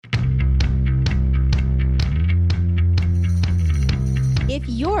If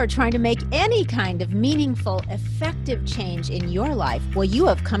you're trying to make any kind of meaningful, effective change in your life, well, you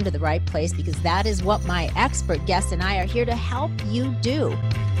have come to the right place because that is what my expert guests and I are here to help you do.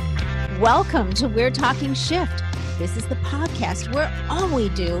 Welcome to We're Talking Shift. This is the podcast where all we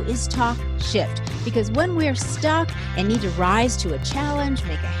do is talk shift. Because when we're stuck and need to rise to a challenge,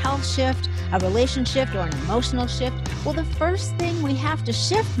 make a health shift, a relationship shift, or an emotional shift, well, the first thing we have to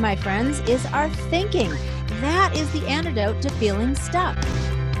shift, my friends, is our thinking. That is the antidote to feeling stuck.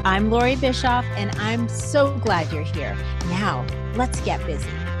 I'm Lori Bischoff, and I'm so glad you're here. Now, let's get busy.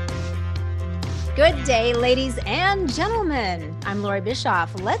 Good day, ladies and gentlemen. I'm Lori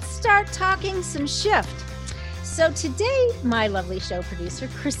Bischoff. Let's start talking some shift. So today, my lovely show producer,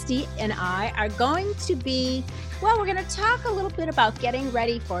 Christy, and I are going to we're going to talk a little bit about getting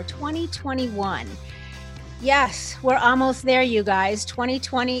ready for 2021. Yes, we're almost there, you guys.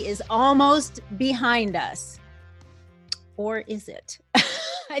 2020 is almost behind us. Or is it?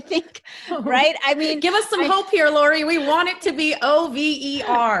 I think, right? I mean, give us some hope here, Lori. We want it to be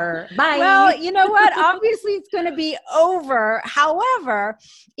over. Bye. Well, you know what? Obviously, it's going to be over. However,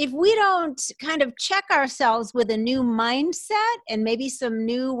 if we don't kind of check ourselves with a new mindset and maybe some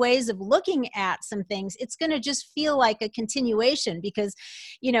new ways of looking at some things, it's going to just feel like a continuation because,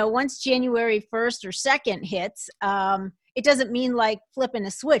 you know, once January 1st or 2nd hits, it doesn't mean like flipping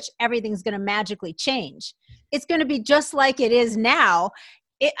a switch, everything's going to magically change. It's going to be just like it is now.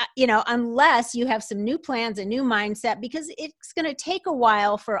 Unless you have some new plans, a new mindset, because it's going to take a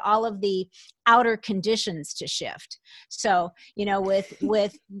while for all of the outer conditions to shift. So, you know, with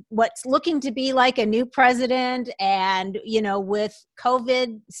what's looking to be like a new president and, you know, with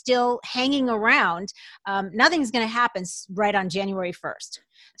COVID still hanging around, nothing's going to happen right on January 1st.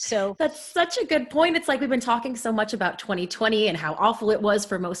 So that's such a good point. It's like we've been talking so much about 2020 and how awful it was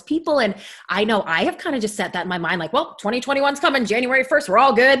for most people. And I know I have kind of just set that in my mind, like, well, 2021's coming, January 1st, we're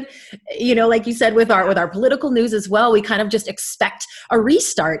all good. You know, like you said, with our political news as well, we kind of just expect a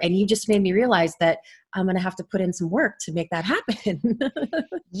restart. And you just made me realize that I'm going to have to put in some work to make that happen.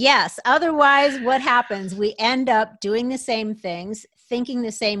 Yes. Otherwise, what happens? We end up doing the same things, thinking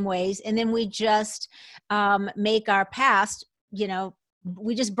the same ways, and then we just make our past, you know,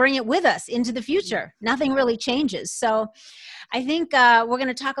 we just bring it with us into the future. Nothing really changes. So I think we're going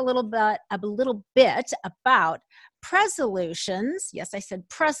to talk a little bit about presolutions. Yes, I said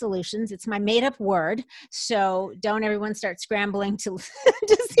presolutions. It's my made-up word. So don't everyone start scrambling to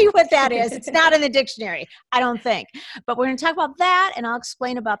see what that is. It's not in the dictionary, I don't think. But we're going to talk about that, and I'll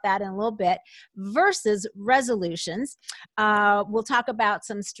explain about that in a little bit, versus resolutions. We'll talk about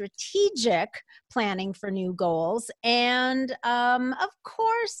some strategic planning for new goals. And of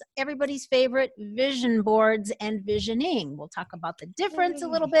course, everybody's favorite, vision boards and visioning. We'll talk about the difference a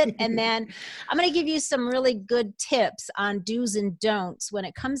little bit. And then I'm going to give you some really good tips on do's and don'ts when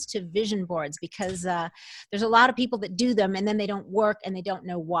it comes to vision boards, because there's a lot of people that do them and then they don't work and they don't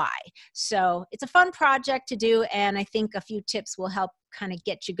know why. So it's a fun project to do, and I think a few tips will help kind of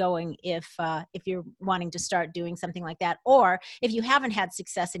get you going if you're wanting to start doing something like that, or if you haven't had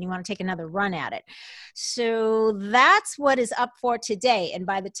success and you want to take another run at it. So that's what is up for today. And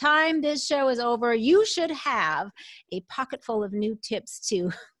by the time this show is over, you should have a pocket full of new tips to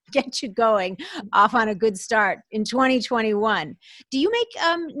get you going off on a good start in 2021. Do you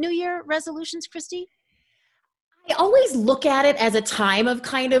make New Year resolutions, Christy? I always look at it as a time of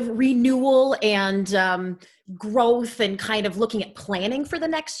kind of renewal and growth and kind of looking at planning for the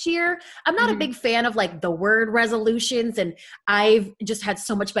next year. I'm not a big fan of like the word resolutions, and I've just had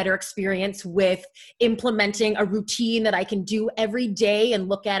so much better experience with implementing a routine that I can do every day and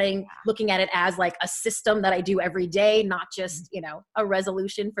looking at it as like a system that I do every day, not just, you know, a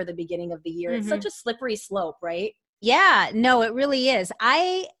resolution for the beginning of the year. It's such a slippery slope, right? Yeah, no, it really is.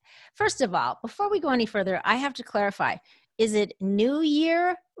 First of all, before we go any further, I have to clarify, is it New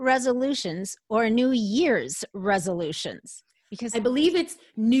Year resolutions or New Year's resolutions? Because I believe it's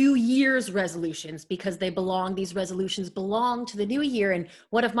New Year's resolutions, because these resolutions belong to the new year. And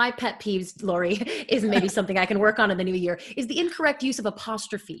one of my pet peeves, Lori, is maybe something I can work on in the new year, is the incorrect use of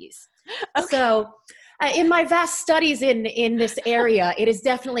apostrophes. Okay. So in my vast studies in this area, it is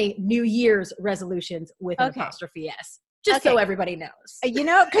definitely New Year's resolutions with an apostrophe S. Just so everybody knows. You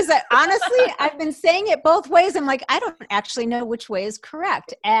know, because honestly, I've been saying it both ways. I'm like, I don't actually know which way is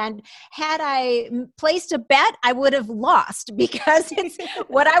correct. And had I placed a bet, I would have lost, because it's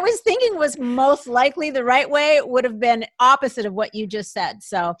what I was thinking was most likely the right way would have been opposite of what you just said.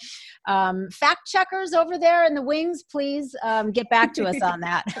 So fact checkers over there in the wings, please get back to us on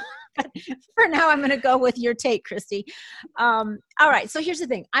that. For now, I'm going to go with your take, Christy. All right. So here's the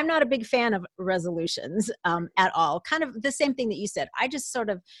thing. I'm not a big fan of resolutions at all. Kind of the same thing that you said. I just sort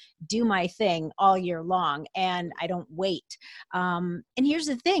of do my thing all year long and I don't wait. And here's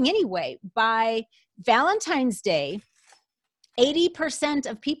the thing anyway, by Valentine's Day, 80%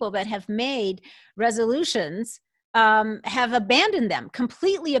 of people that have made resolutions have abandoned them,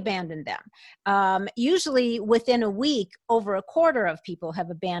 completely abandoned them. Usually within a week, over a quarter of people have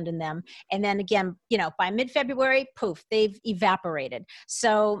abandoned them. And then again, by mid-February, poof, they've evaporated.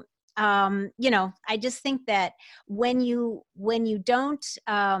 So, I just think that when you don't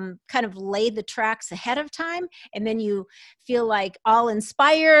kind of lay the tracks ahead of time, and then you feel like all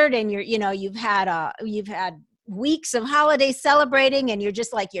inspired and you've had weeks of holiday celebrating and you're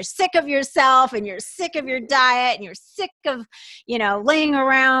just like, you're sick of yourself and you're sick of your diet and you're sick of, laying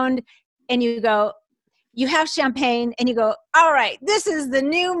around, and you have champagne and you go, all right, this is the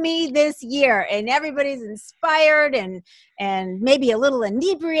new me this year. And everybody's inspired and maybe a little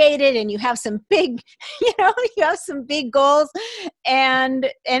inebriated, and you have some big, you have some big goals. And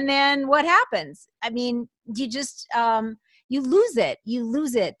then what happens? I mean, you just, you lose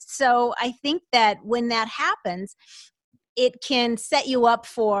it. So I think that when that happens, it can set you up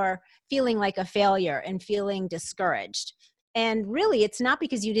for feeling like a failure and feeling discouraged. And really, it's not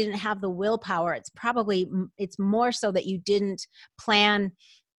because you didn't have the willpower. It's more so that you didn't plan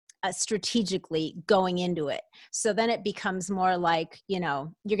strategically going into it. So then it becomes more like,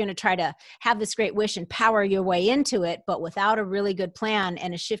 you're going to try to have this great wish and power your way into it, but without a really good plan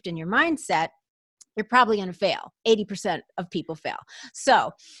and a shift in your mindset, you're probably going to fail. 80% of people fail.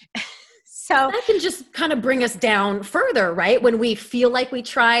 So that can just kind of bring us down further, right? When we feel like we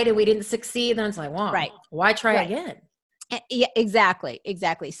tried and we didn't succeed, then it's like, wow, right. Why try again? Yeah,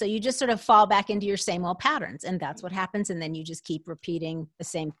 exactly. So you just sort of fall back into your same old patterns, and that's what happens. And then you just keep repeating the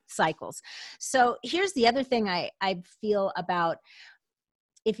same cycles. So here's the other thing I feel about,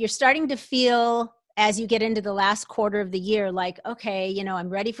 if you're starting to feel as you get into the last quarter of the year, like, okay, I'm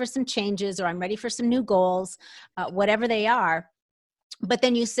ready for some changes, or I'm ready for some new goals, whatever they are. But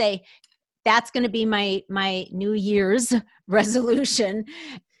then you say, that's going to be my New Year's resolution.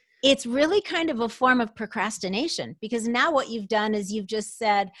 It's really kind of a form of procrastination, because now what you've done is you've just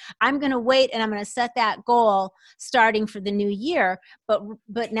said, I'm going to wait and I'm going to set that goal starting for the new year.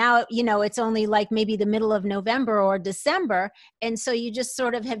 But now, it's only like maybe the middle of November or December. And so you just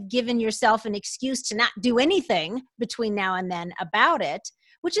sort of have given yourself an excuse to not do anything between now and then about it,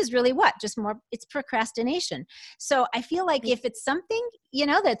 which is really it's procrastination. So I feel like if it's something,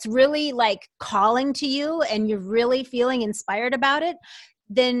 that's really like calling to you and you're really feeling inspired about it,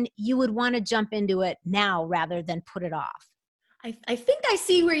 then you would want to jump into it now rather than put it off. I think I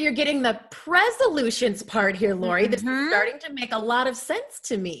see where you're getting the resolutions part here, Lori. This is starting to make a lot of sense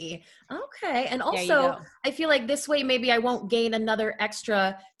to me. Okay. And also, I feel like this way, maybe I won't gain another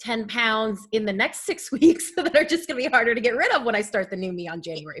extra 10 pounds in the next 6 weeks that are just going to be harder to get rid of when I start the new me on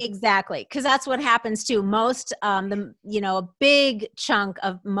January. Exactly. Because that's what happens too. Most, a big chunk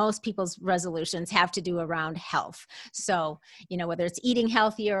of most people's resolutions have to do around health. So, whether it's eating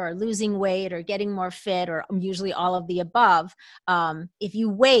healthier or losing weight or getting more fit, or usually all of the above, if you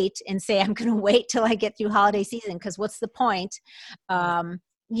wait and say, I'm going to wait till I get through holiday season, because what's the point?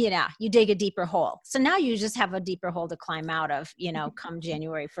 You dig a deeper hole. So now you just have a deeper hole to climb out of, come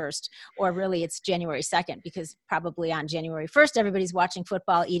January 1st, or really it's January 2nd, because probably on January 1st, everybody's watching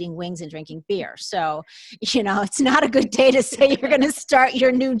football, eating wings and drinking beer. So, it's not a good day to say you're going to start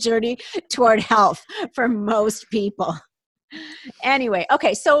your new journey toward health for most people. Anyway,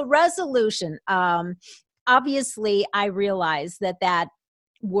 okay. So resolution, obviously I realize that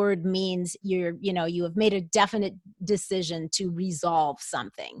word means you have made a definite decision to resolve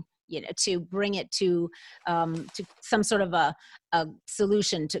something, to bring it to some sort of a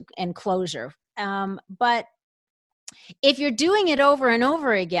solution and closure. But if you're doing it over and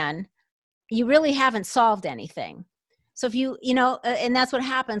over again, you really haven't solved anything. So if and that's what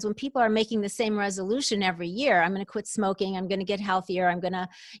happens when people are making the same resolution every year. I'm going to quit smoking. I'm going to get healthier. I'm going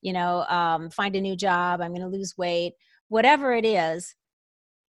to, find a new job. I'm going to lose weight, whatever it is.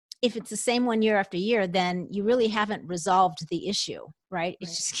 If it's the same one year after year, then you really haven't resolved the issue, right? It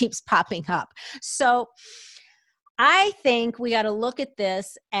just keeps popping up. So I think we got to look at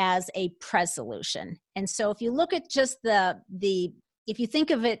this as a pre-solution. And so if you look at just if you think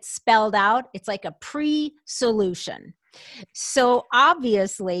of it spelled out, it's like a pre-solution. So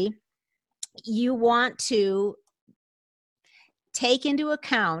obviously you want to take into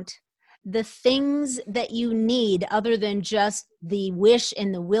account the things that you need other than just the wish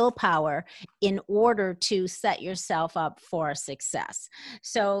and the willpower in order to set yourself up for success.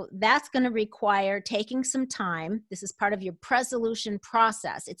 So that's going to require taking some time. This is part of your resolution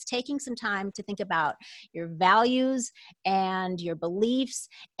process. It's taking some time to think about your values and your beliefs,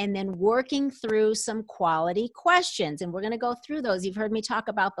 and then working through some quality questions. And we're going to go through those. You've heard me talk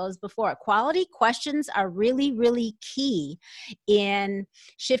about those before. Quality questions are really, really key in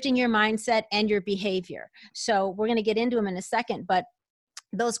shifting your mindset and your behavior. So we're going to get into them in a second, but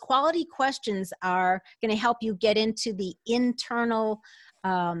those quality questions are going to help you get into the internal,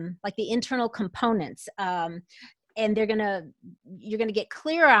 like the internal components. And you're going to get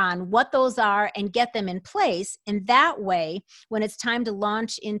clear on what those are and get them in place. And that way, when it's time to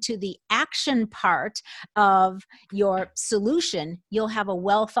launch into the action part of your solution, you'll have a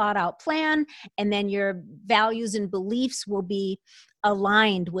well thought out plan, and then your values and beliefs will be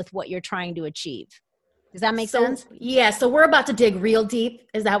aligned with what you're trying to achieve. Does that make sense? Yeah. So we're about to dig real deep.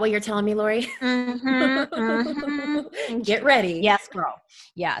 Is that what you're telling me, Lori? Get ready. Yes, girl.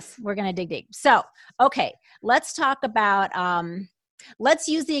 Yes, we're going to dig deep. So, okay, let's talk about, let's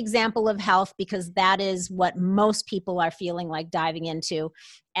use the example of health, because that is what most people are feeling like diving into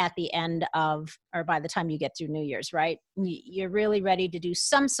at the end of, or by the time you get through New Year's, right? You're really ready to do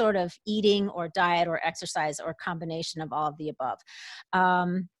some sort of eating or diet or exercise or combination of all of the above.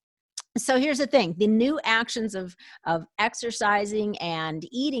 So here's the thing. The new actions of exercising and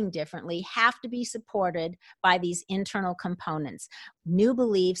eating differently have to be supported by these internal components, new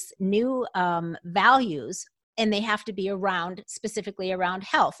beliefs, new values, and they have to be around, specifically around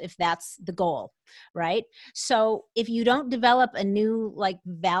health, if that's the goal, right? So if you don't develop a new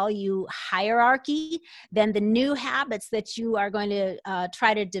value hierarchy, then the new habits that you are going to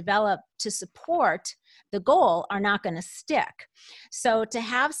try to develop to support the goal are not going to stick. So to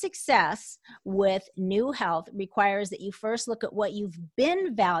have success with new health requires that you first look at what you've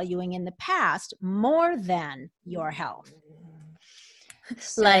been valuing in the past more than your health.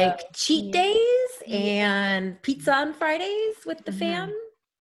 So, like cheat days and pizza on Fridays with the fam.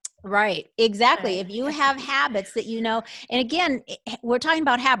 Right. Exactly. If you have habits that and again, we're talking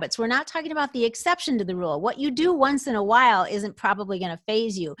about habits. We're not talking about the exception to the rule. What you do once in a while isn't probably going to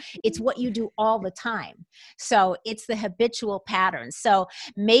phase you. It's what you do all the time. So it's the habitual pattern. So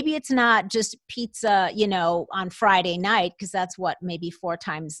maybe it's not just pizza, on Friday night, because that's maybe 4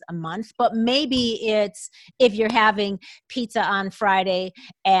 times a month, but maybe it's if you're having pizza on Friday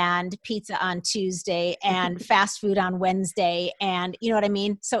and pizza on Tuesday and fast food on Wednesday, and you know what I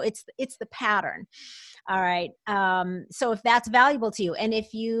mean? So it's the pattern. All right. So if that's valuable to you, and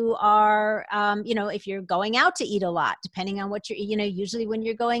if you are, if you're going out to eat a lot, depending on what you're, usually when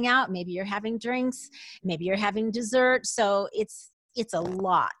you're going out, maybe you're having drinks, maybe you're having dessert. So it's a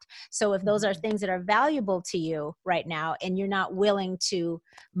lot. So if those are things that are valuable to you right now, and you're not willing to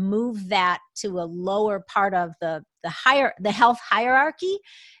move that to a lower part of the health hierarchy,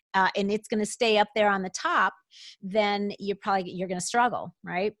 and it's going to stay up there on the top, then you're going to struggle,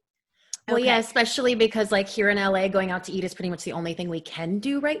 right? Well, yeah, especially because here in LA, going out to eat is pretty much the only thing we can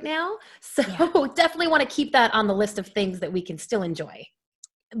do right now. So definitely want to keep that on the list of things that we can still enjoy.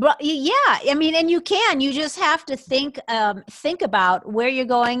 Well, yeah, I mean, and you just have to think about where you're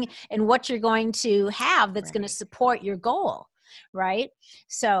going and what you're going to have that's going to support your goal, right?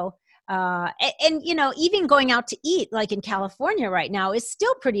 So, even going out to eat, like in California right now, is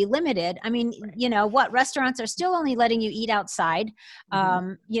still pretty limited. I mean, restaurants are still only letting you eat outside.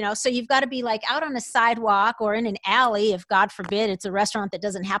 So you've got to be out on a sidewalk or in an alley, if God forbid it's a restaurant that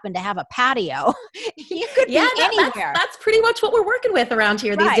doesn't happen to have a patio. You could be anywhere. That's pretty much what we're working with around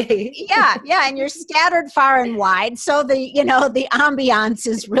here these days. Yeah. And you're scattered far and wide. So the ambiance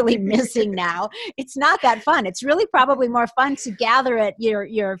is really missing now. It's not that fun. It's really probably more fun to gather at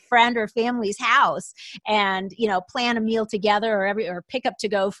your friend or family's house and plan a meal together, or pick up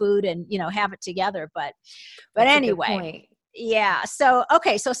to-go food and have it together. But anyway, yeah. So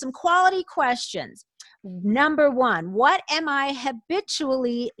so some quality questions. Number 1, what am I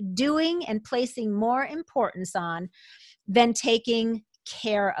habitually doing and placing more importance on than taking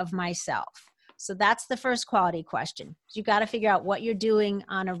care of myself? So that's the first quality question. You got to figure out what you're doing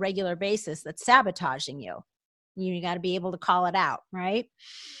on a regular basis that's sabotaging you. You got to be able to call it out, right?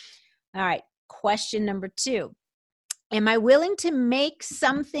 All right. Question number 2. Am I willing to make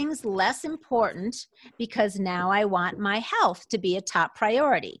some things less important because now I want my health to be a top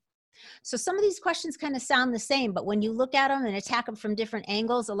priority? So some of these questions kind of sound the same, but when you look at them and attack them from different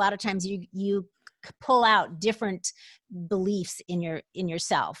angles, a lot of times you pull out different beliefs in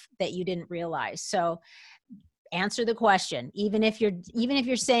yourself that you didn't realize. So answer the question, even if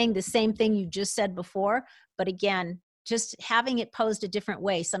you're saying the same thing you just said before, but again, just having it posed a different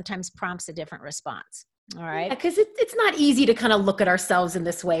way sometimes prompts a different response. All right. Because it's not easy to kind of look at ourselves in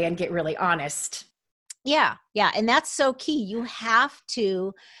this way and get really honest. Yeah. Yeah. And that's so key. You have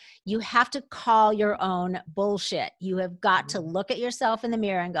to call your own bullshit. You have got to look at yourself in the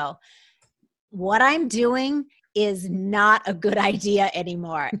mirror and go, what I'm doing is not a good idea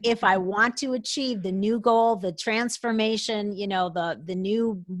anymore. If I want to achieve the new goal, the transformation, the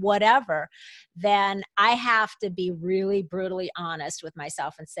new whatever, then I have to be really brutally honest with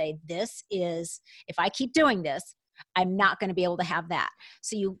myself and say, if I keep doing this, I'm not going to be able to have that.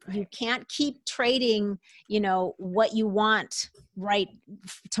 So you can't keep trading, what you want right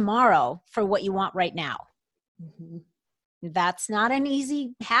tomorrow for what you want right now. Mm-hmm. That's not an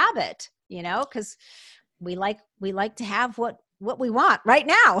easy habit, because we like to have what we want right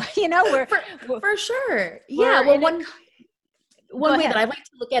now. We're for sure. Yeah. Well, one way that I like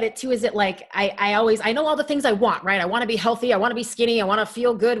to look at it too is that like I know all the things I want, right? I want to be healthy. I want to be skinny. I want to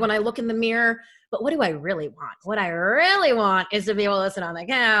feel good when I look in the mirror. But what do I really want? What I really want is to be able to sit on the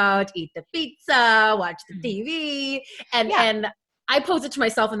couch, eat the pizza, watch the TV. And I pose it to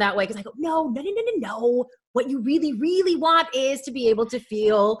myself in that way because I go, no. What you really, really want is to be able to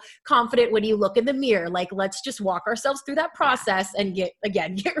feel confident when you look in the mirror. Like, let's just walk ourselves through that process and get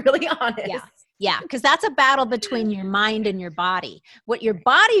really honest. Yeah, because that's a battle between your mind and your body. What your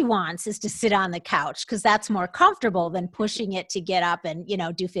body wants is to sit on the couch because that's more comfortable than pushing it to get up and,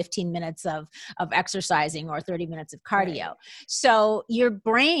 do 15 minutes of exercising or 30 minutes of cardio. Right. So your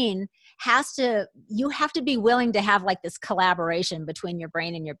brain you have to be willing to have like this collaboration between your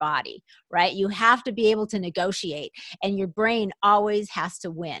brain and your body, right? You have to be able to negotiate, and your brain always has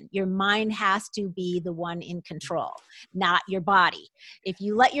to win. Your mind has to be the one in control, not your body. If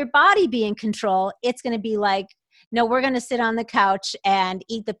you let your body be in control, it's going to be like, no, we're going to sit on the couch and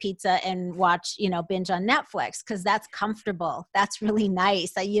eat the pizza and watch, binge on Netflix because that's comfortable. That's really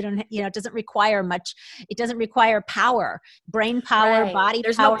nice. It doesn't require much. It doesn't require power, brain power, right. body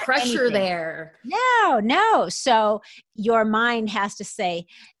There's power. There's no pressure anything. there. No. So your mind has to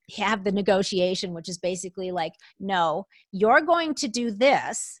have the negotiation, which is basically like, no, you're going to do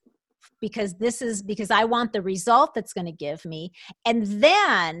this because I want the result that's going to give me. And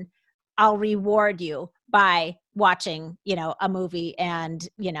then I'll reward you by watching, a movie and,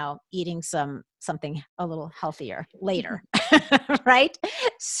 eating something a little healthier later. Right?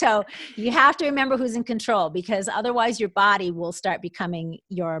 So you have to remember who's in control, because otherwise your body will start becoming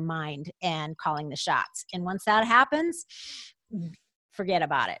your mind and calling the shots. And once that happens, forget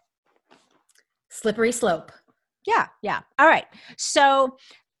about it. Slippery slope. Yeah. All right. So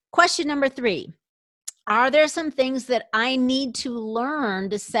question number 3. Are there some things that I need to learn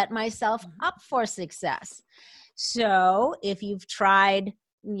to set myself up for success? So if you've tried,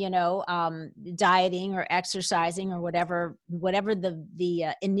 dieting or exercising or whatever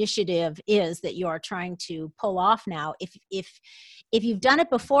the initiative is that you're trying to pull off now, if you've done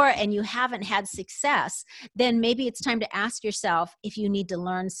it before and you haven't had success, then maybe it's time to ask yourself if you need to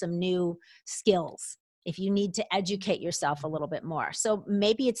learn some new skills, if you need to educate yourself a little bit more. So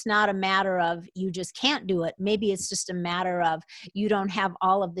maybe it's not a matter of you just can't do it. Maybe it's just a matter of you don't have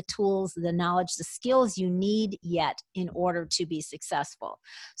all of the tools, the knowledge, the skills you need yet in order to be successful.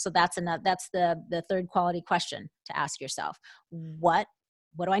 So that's the third quality question to ask yourself. What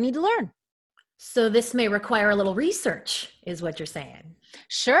do I need to learn? So this may require a little research, is what you're saying.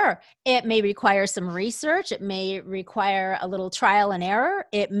 Sure. It may require some research. It may require a little trial and error.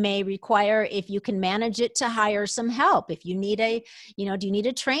 It may require, if you can manage it, to hire some help. If you need do you need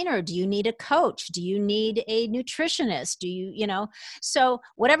a trainer? Do you need a coach? Do you need a nutritionist? So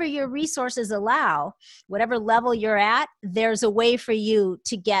whatever your resources allow, whatever level you're at, there's a way for you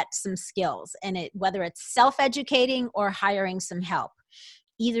to get some skills, and whether it's self-educating or hiring some help.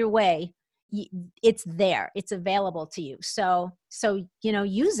 Either way, it's there, it's available to you. So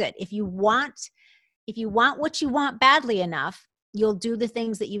use it. If you want what you want badly enough, you'll do the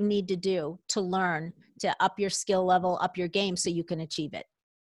things that you need to do to learn, to up your skill level, up your game, so you can achieve it.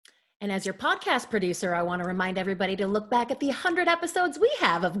 And as your podcast producer, I want to remind everybody to look back at the 100 episodes we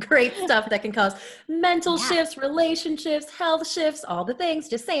have of great stuff that can cause mental shifts, relationships, health shifts, all the things.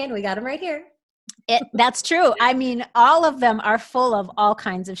 Just saying, we got them right here. That's true. I mean, all of them are full of all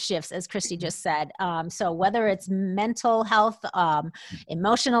kinds of shifts, as Christy just said. So whether it's mental health,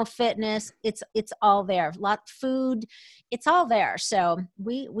 emotional fitness, it's all there. Food, it's all there. So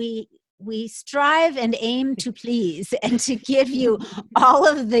we strive and aim to please and to give you all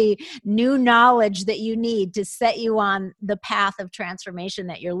of the new knowledge that you need to set you on the path of transformation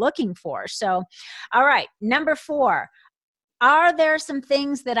that you're looking for. So, all right, number 4. Are there some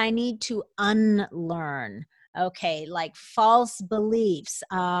things that I need to unlearn? Okay, like false beliefs.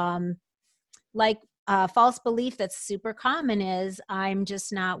 Like false belief that's super common is I'm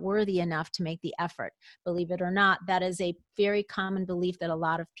just not worthy enough to make the effort. Believe it or not, that is a very common belief that a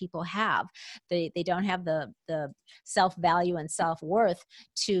lot of people have. They don't have the self-value and self-worth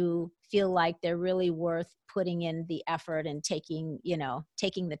to feel like they're really worth putting in the effort and taking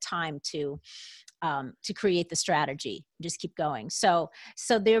the time to create the strategy. Just keep going. So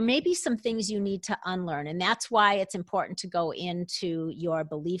there may be some things you need to unlearn. And that's why it's important to go into your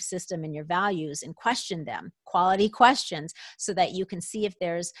belief system and your values and question them, quality questions, so that you can see if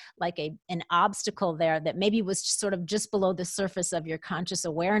there's like an obstacle there that maybe was sort of just below the surface of your conscious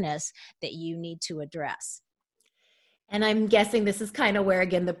awareness that you need to address. And I'm guessing this is kind of where,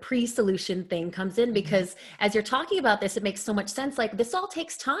 again, the pre-solution thing comes in, because as you're talking about this, it makes so much sense. Like, this all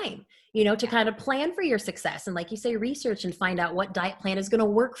takes time, to kind of plan for your success. And like you say, research and find out what diet plan is going to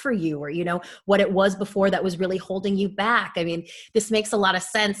work for you, or, what it was before that was really holding you back. I mean, this makes a lot of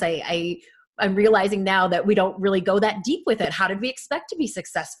sense. I'm realizing now that we don't really go that deep with it. How did we expect to be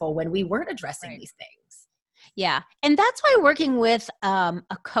successful when we weren't addressing these things? Yeah. And that's why working with a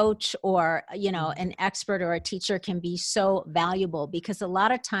coach or, an expert or a teacher can be so valuable, because a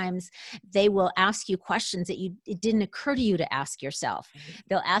lot of times they will ask you questions that it didn't occur to you to ask yourself.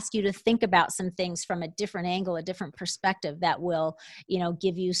 They'll ask you to think about some things from a different angle, a different perspective that will,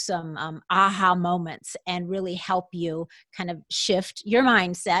 give you some aha moments and really help you kind of shift your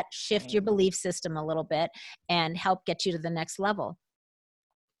mindset, shift your belief system a little bit, and help get you to the next level.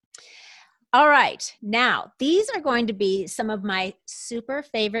 All right. Now, these are going to be some of my super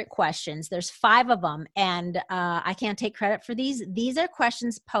favorite questions. There's 5 of them, and I can't take credit for these. These are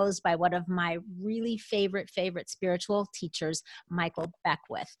questions posed by one of my really favorite spiritual teachers, Michael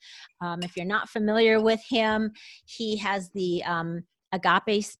Beckwith. If you're not familiar with him, he has the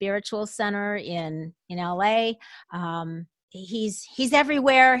Agape Spiritual Center in LA. He's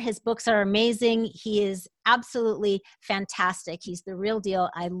everywhere. His books are amazing. He is absolutely fantastic. He's the real deal.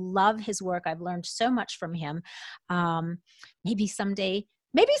 I love his work. I've learned so much from him. Maybe someday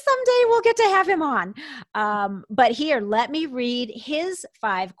we'll get to have him on. But here, let me read his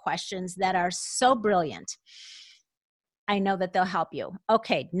 5 questions that are so brilliant. I know that they'll help you.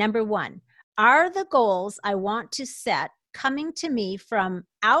 Okay, number 1, are the goals I want to set coming to me from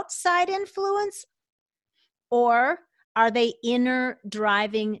outside influence, or are they inner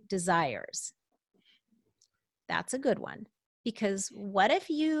driving desires? That's a good one, because what if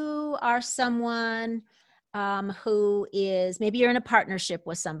you are someone who is, maybe you're in a partnership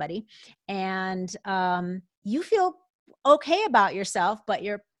with somebody and you feel okay about yourself, but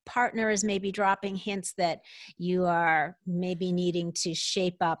your partner is maybe dropping hints that you are maybe needing to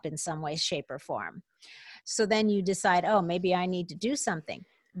shape up in some way, shape, or form. So then you decide, oh, maybe I need to do something.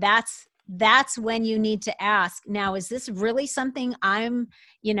 That's when you need to ask, now, is this really something I'm,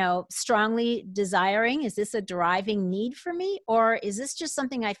 strongly desiring? Is this a driving need for me? Or is this just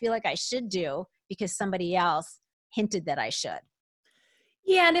something I feel like I should do because somebody else hinted that I should?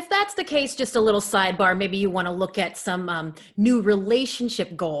 Yeah, and if that's the case, just a little sidebar, maybe you want to look at some new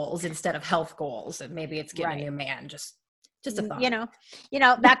relationship goals instead of health goals. And maybe it's getting a new man, just a thought.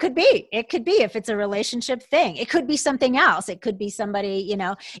 That could be. It could be, if it's a relationship thing. It could be something else. It could be somebody,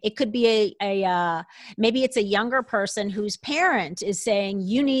 it could be maybe it's a younger person whose parent is saying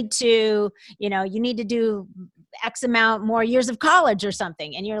you need to do X amount more years of college or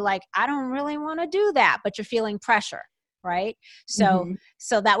something. And you're like, I don't really want to do that, but you're feeling pressure, right? So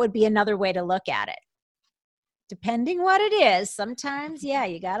that would be another way to look at it. Depending what it is, sometimes,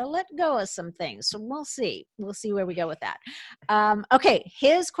 you got to let go of some things. So we'll see. We'll see where we go with that. Okay,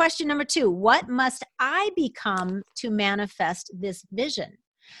 here's question number 2. What must I become to manifest this vision?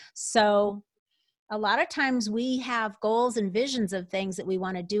 So a lot of times we have goals and visions of things that we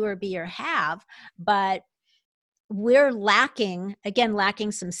want to do or be or have, but we're lacking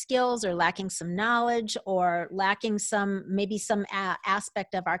some skills, or lacking some knowledge, or lacking some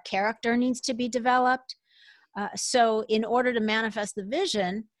aspect of our character needs to be developed. So in order to manifest the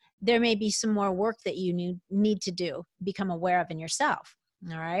vision, there may be some more work that you need to do, become aware of in yourself.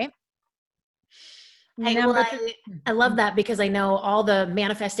 All right. I love that, because I know all the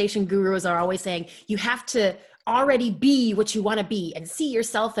manifestation gurus are always saying you have to already be what you want to be and see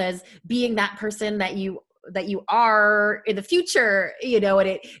yourself as being that person that you are in the future,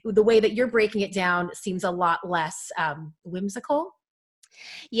 and the way that you're breaking it down seems a lot less whimsical.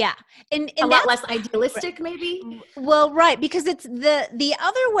 Yeah. And a lot less idealistic, maybe. Well, right. Because it's the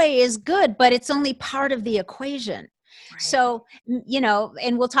other way is good, but it's only part of the equation. Right. So,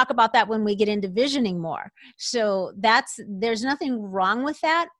 and we'll talk about that when we get into visioning more. So there's nothing wrong with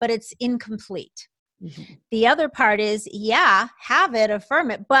that, but it's incomplete. The other part is, yeah, have it,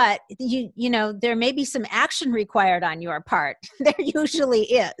 affirm it, but you know, there may be some action required on your part. There usually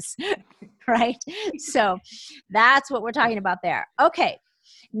is, right? So that's what we're talking about there. Okay.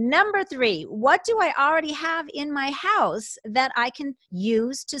 Number 3, what do I already have in my house that I can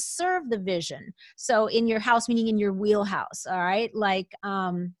use to serve the vision? So in your house, meaning in your wheelhouse, all right? Like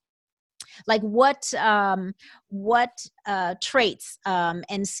what traits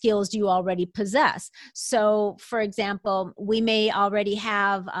and skills do you already possess? So, for example, we may already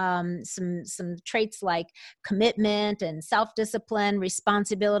have some traits like commitment and self-discipline,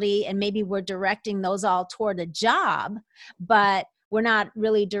 responsibility, and maybe we're directing those all toward a job, but we're not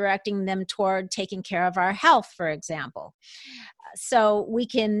really directing them toward taking care of our health, for example. So we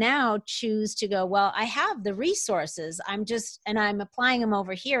can now choose to go, well, I have the resources. I'm applying them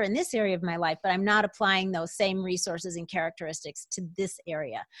over here in this area of my life, but I'm not applying those same resources and characteristics to this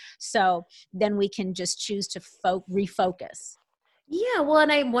area. So then we can just choose to refocus. Yeah, well, and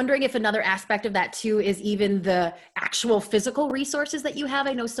I'm wondering if another aspect of that too is even the actual physical resources that you have.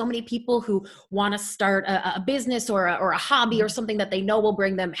 I know so many people who want to start a business or a hobby or something that they know will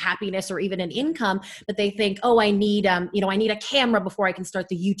bring them happiness or even an income, but they think, oh, I need I need a camera before I can start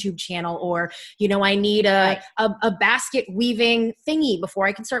the YouTube channel, or I need a basket weaving thingy before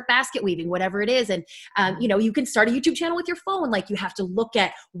I can start basket weaving, whatever it is. And you can start a YouTube channel with your phone. Like, you have to look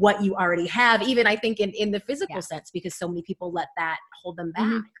at what you already have, even I think in the physical sense, because so many people let that hold them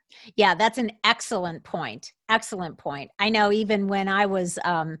back. Yeah, that's an excellent point. Excellent point. I know even when I was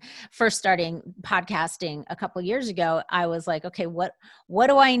first starting podcasting a couple of years ago, I was like, okay, what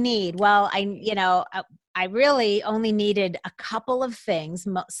do I need? Well, I really only needed a couple of things.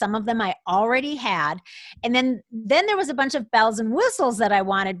 Some of them I already had. And then there was a bunch of bells and whistles that I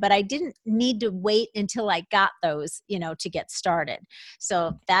wanted, but I didn't need to wait until I got those, to get started.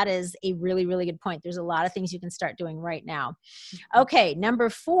 So that is a really, really good point. There's a lot of things you can start doing right now. Okay, number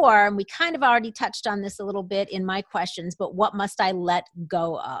 4, and we kind of already touched on this a little bit in my questions, but what must I let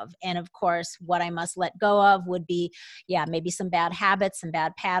go of? And of course, what I must let go of would be, maybe some bad habits, some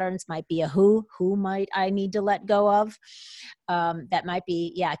bad patterns, might be a who might I need to let go of. That might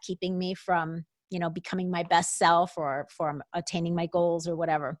be, keeping me from, becoming my best self or from attaining my goals or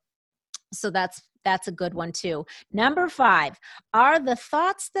whatever. So that's a good one too. Number 5, are the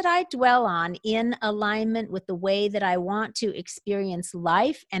thoughts that I dwell on in alignment with the way that I want to experience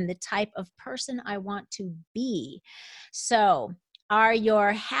life and the type of person I want to be? So are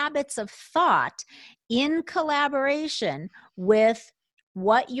your habits of thought in collaboration with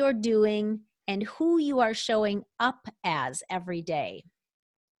what you're doing and who you are showing up as every day?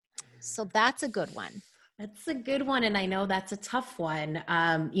 So that's a good one. That's a good one. And I know that's a tough one.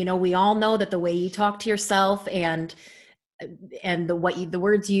 We all know that the way you talk to yourself and the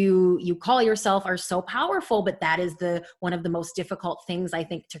words you call yourself are so powerful, but that is one of the most difficult things, I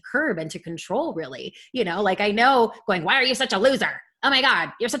think, to curb and to control, really. Like, I know going, why are you such a loser? Oh my God,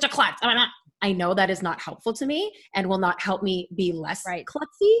 you're such a klutz. I know that is not helpful to me and will not help me be less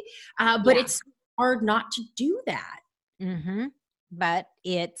klutzy, but it's hard not to do that. Mm-hmm. But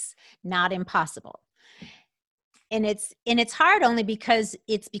it's not impossible. And it's hard only because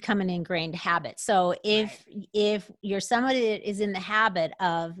it's become an ingrained habit. So if you're somebody that is in the habit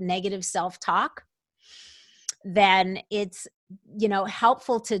of negative self-talk, then it's,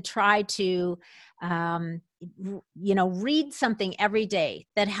 helpful to try to, read something every day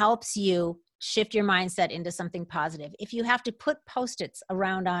that helps you shift your mindset into something positive. If you have to put Post-its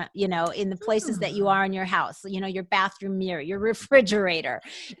around on, in the places that you are in your house, your bathroom mirror, your refrigerator,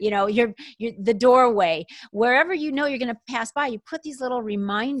 your the doorway, wherever you're going to pass by, you put these little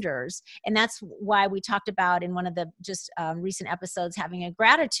reminders. And that's why we talked about in one of the just recent episodes, having a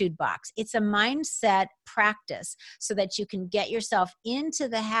gratitude box. It's a mindset practice so that you can get yourself into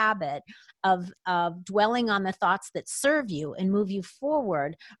the habit of dwelling on the thoughts that serve you and move you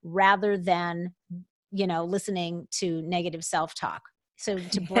forward rather than, listening to negative self-talk. So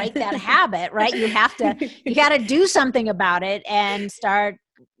to break that habit, right, you got to do something about it and start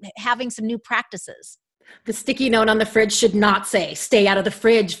having some new practices. The sticky note on the fridge should not say, "Stay out of the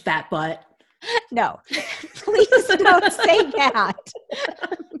fridge, fat butt." No, please don't say that.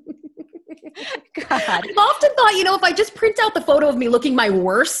 God. I've often thought, if I just print out the photo of me looking my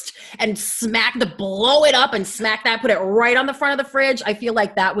worst and blow it up and put it right on the front of the fridge, I feel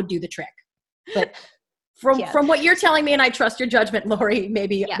like that would do the trick. But from what you're telling me, and I trust your judgment, Lori,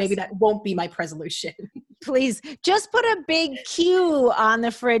 maybe that won't be my resolution. Please just put a big Q on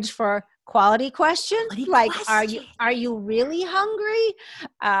the fridge for quality question, Quality like question. are you really hungry?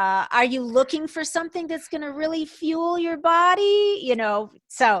 Are you looking for something that's going to really fuel your body?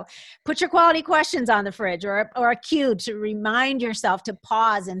 So put your quality questions on the fridge, or a cue to remind yourself to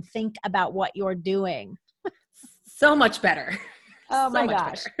pause and think about what you're doing. So much better. Oh So my much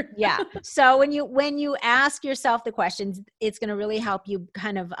gosh. better. Yeah. So when you ask yourself the questions, it's going to really help you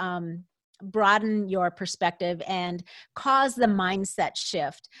kind of broaden your perspective and cause the mindset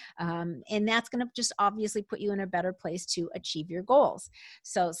shift. And that's going to just obviously put you in a better place to achieve your goals.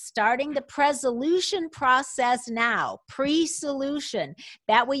 So starting the presolution process now, pre-solution.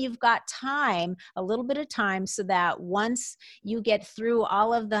 That way you've got time, a little bit of time, so that once you get through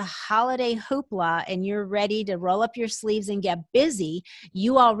all of the holiday hoopla and you're ready to roll up your sleeves and get busy,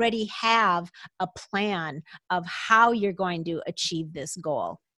 you already have a plan of how you're going to achieve this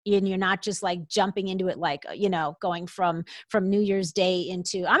goal. And you're not just like jumping into it, like, going from New Year's Day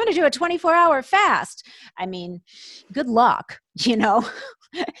into, I'm going to do a 24-hour fast. I mean, good luck,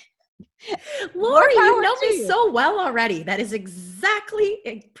 Lori, you know me so well already. That is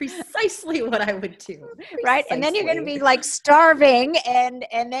precisely what I would do. Right. And then you're going to be like starving, and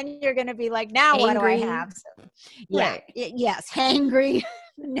then you're going to be like, now Angry. what do I have? So, yeah. Right. Yes. Hangry.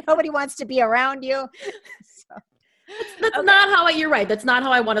 Nobody wants to be around you. That's okay. Not how you're right. That's not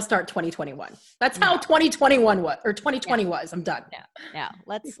how I want to start 2021. That's how 2021 was, or 2020 was. I'm done. Yeah.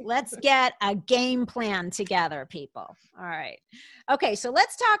 Let's get a game plan together, people. All right. Okay. So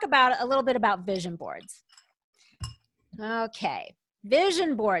let's talk about a little bit about vision boards. Okay.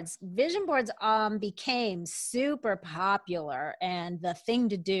 Vision boards became super popular and the thing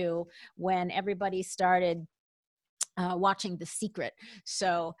to do when everybody started watching The Secret.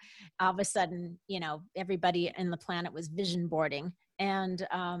 So all of a sudden, everybody in the planet was vision boarding. And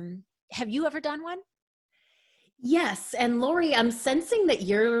have you ever done one? Yes. And Lori, I'm sensing that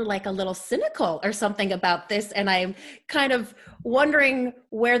you're like a little cynical or something about this. And I'm kind of wondering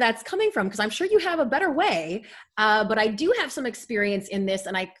where that's coming from, because I'm sure you have a better way. But I do have some experience in this.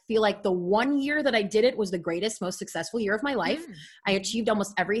 And I feel like the 1 year that I did it was the greatest, most successful year of my life. I achieved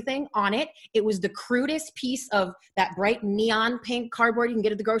almost everything on it. It was the crudest piece of that bright neon pink cardboard you can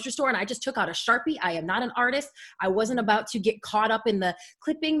get at the grocery store. And I just took out a Sharpie. I am not an artist. I wasn't about to get caught up in the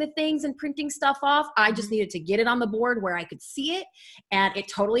clipping the things and printing stuff off. I just needed to get it on the board where I could see it, and it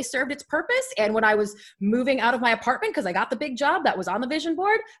totally served its purpose. And when I was moving out of my apartment, because I got the big job that was on the vision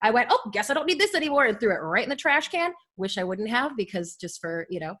board, I went, oh, guess I don't need this anymore, and threw it right in the trash can. Wish I wouldn't have, because just for,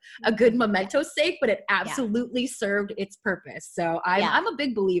 a good memento's sake, but it absolutely served its purpose. So I'm a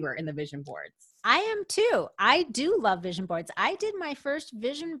big believer in the vision boards. I am too. I do love vision boards. I did my first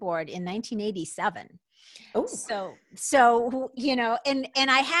vision board in 1987. Oh, so, and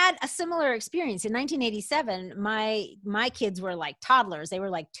I had a similar experience in 1987. My kids were like toddlers. They were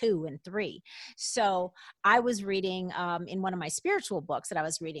like 2 and 3. So I was reading, in one of my spiritual books that I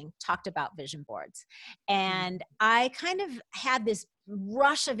was reading, talked about vision boards. And I kind of had this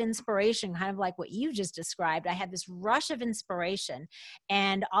rush of inspiration, kind of like what you just described. I had this rush of inspiration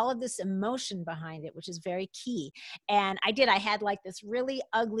and all of this emotion behind it, which is very key. And I had like this really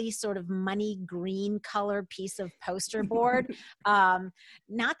ugly sort of money green color piece of poster board.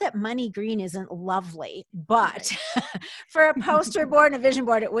 Not that money green isn't lovely, but for a poster board and a vision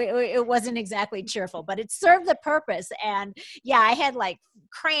board, it wasn't exactly cheerful, but it served the purpose. And I had like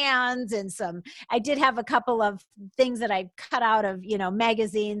crayons and I did have a couple of things that I cut out of,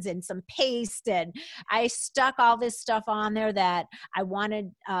 magazines and some paste. And I stuck all this stuff on there that I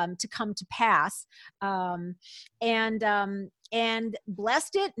wanted to come to pass. And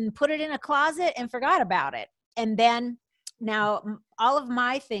blessed it and put it in a closet and forgot about it. And then now all of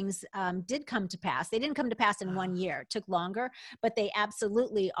my things did come to pass. They didn't come to pass in 1 year. It took longer, but they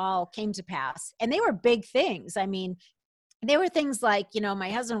absolutely all came to pass. And they were big things. I mean, they were things like, my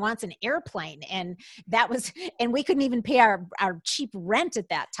husband wants an airplane, and we couldn't even pay our cheap rent at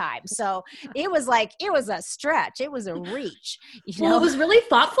that time. So it was a stretch. It was a reach. Well, it was really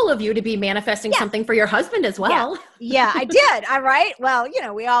thoughtful of you to be manifesting something for your husband as well. Yeah, I did. All right. Well,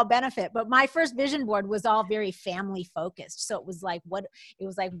 we all benefit, but my first vision board was all very family focused. So it was like, what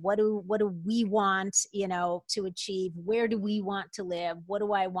do we want, to achieve? Where do we want to live? What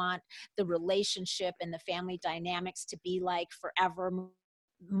do I want the relationship and the family dynamics to be like forever?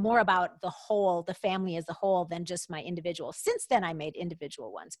 More about the family as a whole than just my individual. Since then I made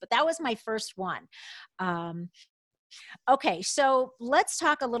individual ones, but that was my first one. Okay, so let's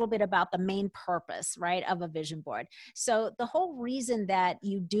talk a little bit about the main purpose, right, of a vision board. So, the whole reason that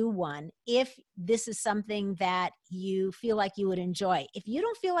you do one, if this is something that you feel like you would enjoy, if you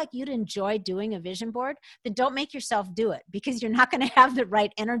don't feel like you'd enjoy doing a vision board, then don't make yourself do it because you're not going to have the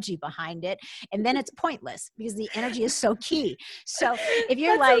right energy behind it. And then it's pointless because the energy is so key. So, if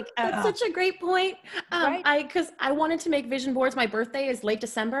you're that's such a great point. Right? Because I wanted to make vision boards. My birthday is late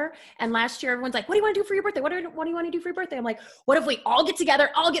December. And last year, everyone's like, what do you want to do for your birthday? What do you want to do for your birthday? I'm like, what if we all get together,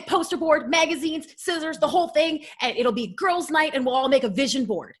 all get poster board, magazines, scissors, the whole thing, and it'll be girls' night and we'll all make a vision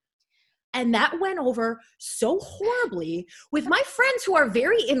board. And that went over so horribly with my friends who are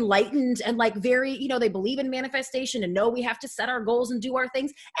very enlightened and like very, they believe in manifestation and know we have to set our goals and do our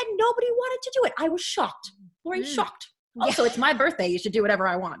things. And nobody wanted to do it. I was shocked. Lori, shocked. Also, it's my birthday. You should do whatever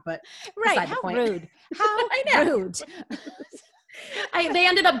I want, but right. How rude. How rude. They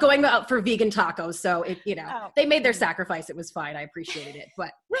ended up going out for vegan tacos. So they made their sacrifice. It was fine. I appreciated it,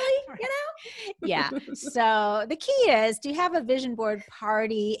 but really, Yeah. So the key is to have a vision board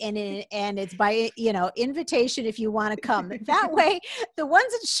party and it's by, invitation if you want to come. That way, the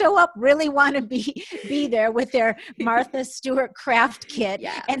ones that show up really want to be there with their Martha Stewart craft kit.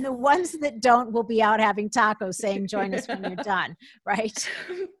 Yeah. And the ones that don't will be out having tacos saying, join us when you're done. Right.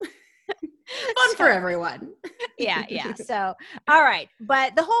 Fun for everyone. Yeah. So, all right.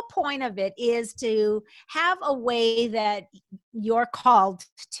 But the whole point of it is to have a way that you're called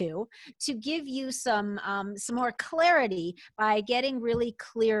to give you some more clarity by getting really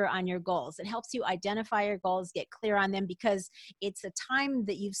clear on your goals. It helps you identify your goals, get clear on them, because it's a time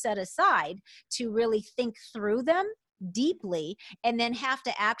that you've set aside to really think through them deeply, and then have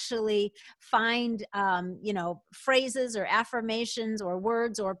to actually find phrases or affirmations or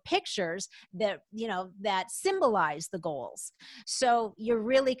words or pictures that that symbolize the goals. So you're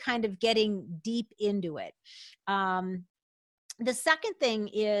really kind of getting deep into it. The second thing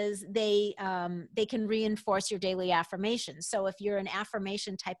is they can reinforce your daily affirmations. So if you're an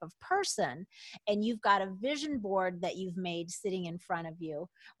affirmation type of person and you've got a vision board that you've made sitting in front of you,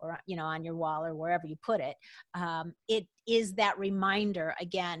 or on your wall or wherever you put it, it is that reminder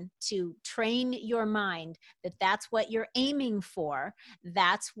again to train your mind that that's what you're aiming for.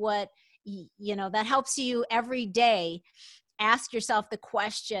 That's what that helps you every day. Ask yourself the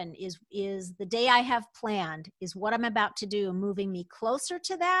question, is the day I have planned, is what I'm about to do moving me closer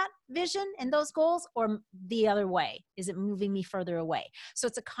to that vision and those goals, or the other way? Is it moving me further away? So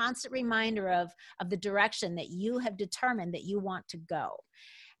it's a constant reminder of the direction that you have determined that you want to go,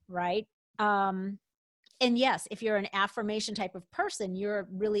 right? And yes, if you're an affirmation type of person, you're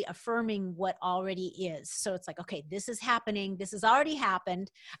really affirming what already is. So it's like, okay, this is happening. This has already happened.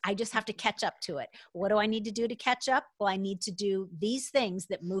 I just have to catch up to it. What do I need to do to catch up? Well, I need to do these things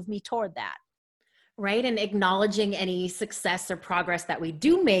that move me toward that. Right. And acknowledging any success or progress that we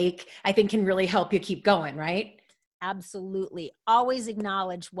do make, I think can really help you keep going, right? Absolutely. Always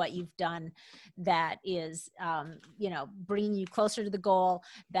acknowledge what you've done that is, bringing you closer to the goal.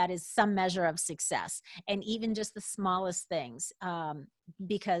 That is some measure of success. And even just the smallest things,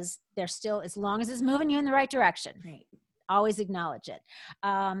 because they're still, as long as it's moving you in the right direction. Right. Always acknowledge it.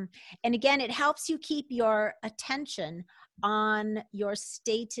 And again, it helps you keep your attention on your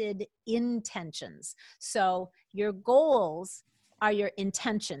stated intentions. So your goals are your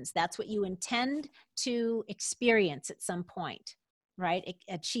intentions. That's what you intend to experience at some point, right?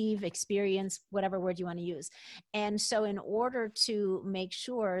 Achieve, experience, whatever word you want to use. And so in order to make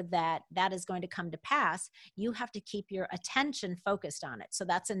sure that that is going to come to pass, you have to keep your attention focused on it. So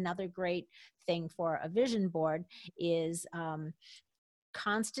that's another great thing for a vision board is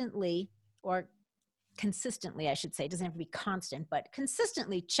constantly, or consistently, I should say, it doesn't have to be constant, but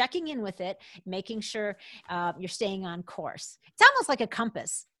consistently checking in with it, making sure you're staying on course. It's almost like a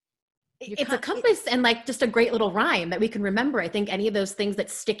compass. It's a compass and like just a great little rhyme that we can remember. I think any of those things that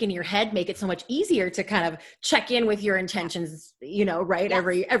stick in your head make it so much easier to kind of check in with your intentions, right?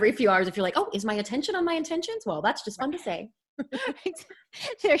 Yes. Every few hours, if you're like, oh, is my attention on my intentions? Well, that's just fun to say.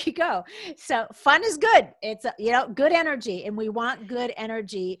 There you go. So fun is good. It's good energy, and we want good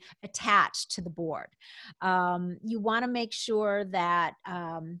energy attached to the board. You want to make sure that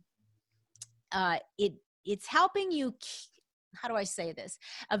it's helping you. How do I say this?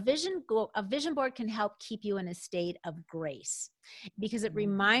 A vision board can help keep you in a state of grace, because it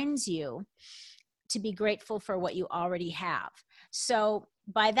reminds you to be grateful for what you already have. So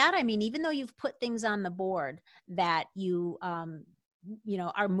by that, I mean, even though you've put things on the board that you,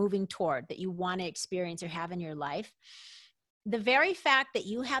 are moving toward, that you want to experience or have in your life, the very fact that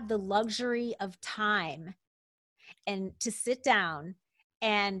you have the luxury of time and to sit down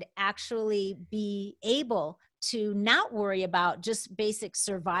and actually be able to not worry about just basic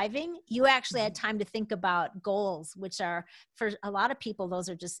surviving. You actually had time to think about goals, which are, for a lot of people, those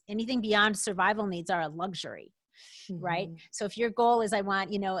are just, anything beyond survival needs are a luxury. Right? So if your goal is, I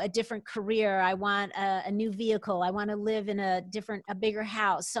want, a different career, I want a new vehicle, I want to live in a bigger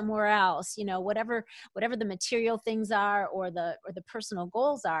house somewhere else, whatever the material things are, or the personal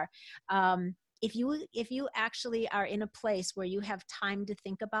goals are. If you actually are in a place where you have time to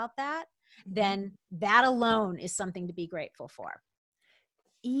think about that, then that alone is something to be grateful for.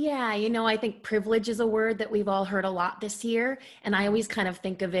 Yeah, I think privilege is a word that we've all heard a lot this year. And I always kind of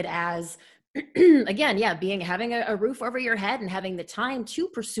think of it as, again, having a roof over your head and having the time to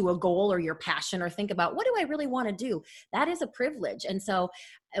pursue a goal or your passion, or think about, what do I really want to do? That is a privilege. And so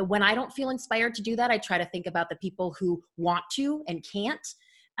when I don't feel inspired to do that, I try to think about the people who want to and can't.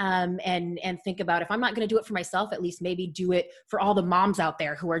 And think about, if I'm not going to do it for myself, at least maybe do it for all the moms out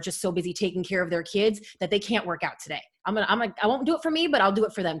there who are just so busy taking care of their kids that they can't work out today. I won't do it for me, but I'll do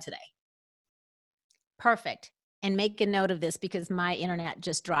it for them today. Perfect. And make a note of this, because my internet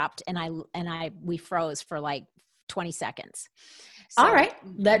just dropped and we froze for like 20 seconds. So, all right.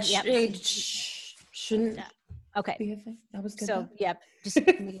 That shouldn't okay. be a thing. That was good. So, just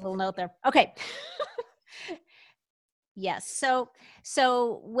make a little note there. Okay. Yes.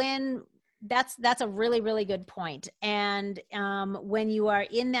 So when that's a really, really good point. And when you are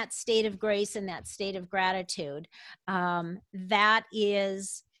in that state of grace and that state of gratitude, that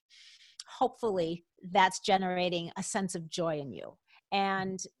is, hopefully, that's generating a sense of joy in you.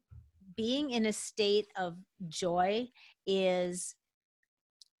 And being in a state of joy is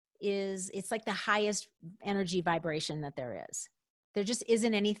it's like the highest energy vibration that there is. There just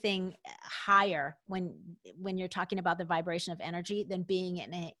isn't anything higher when you're talking about the vibration of energy than being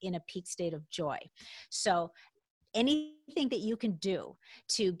in a peak state of joy. So anything that you can do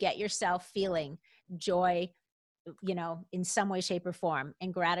to get yourself feeling joy, in some way, shape, or form,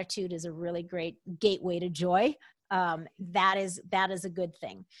 and gratitude is a really great gateway to joy. That is a good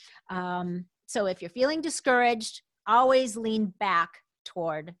thing. So if you're feeling discouraged, always lean back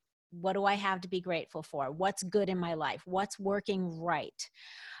toward, what do I have to be grateful for? What's good in my life? What's working right?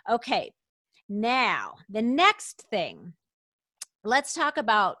 Okay, now the next thing, let's talk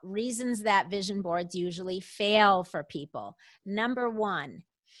about reasons that vision boards usually fail for people. Number one,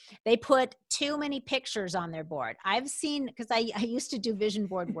 they put too many pictures on their board. I've seen, because I used to do vision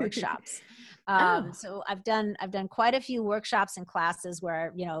board workshops. So I've done quite a few workshops and classes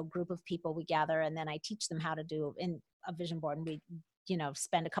where, a group of people, we gather, and then I teach them how to do in a vision board, and we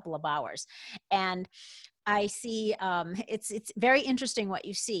spend a couple of hours. And I see, it's very interesting what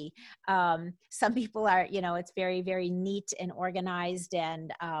you see. Some people are, it's very, very neat and organized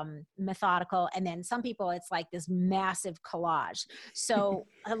and methodical. And then some people, it's like this massive collage. So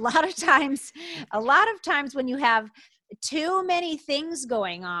a lot of times when you have too many things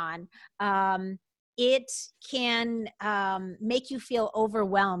going on, it can make you feel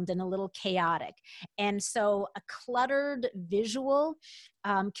overwhelmed and a little chaotic. And so a cluttered visual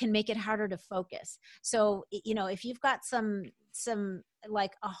can make it harder to focus. So, if you've got some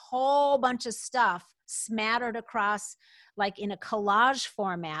like a whole bunch of stuff smattered across, like in a collage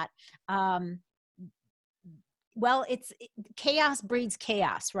format, chaos breeds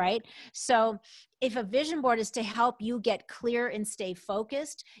chaos, right? So if a vision board is to help you get clear and stay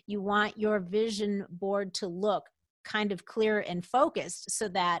focused, you want your vision board to look kind of clear and focused, so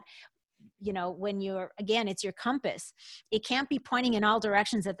that, when it's your compass. It can't be pointing in all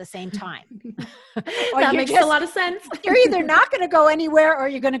directions at the same time. That makes a lot of sense. You're either not going to go anywhere, or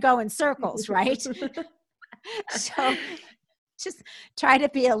you're going to go in circles, right? So just try to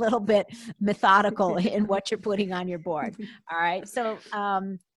be a little bit methodical in what you're putting on your board. All right. So,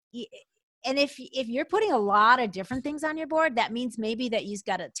 and if you're putting a lot of different things on your board, that means maybe that you've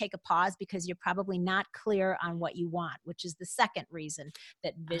got to take a pause, because you're probably not clear on what you want, which is the second reason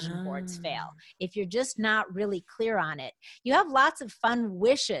that vision boards fail. If you're just not really clear on it, you have lots of fun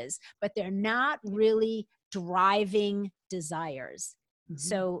wishes, but they're not really driving desires.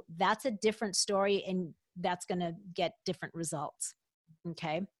 So that's a different story, and that's going to get different results.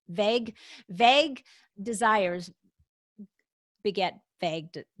 Okay. Vague desires beget vague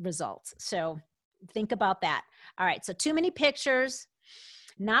results. So think about that. All right. So too many pictures,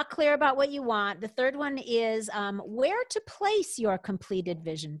 not clear about what you want. The third one is where to place your completed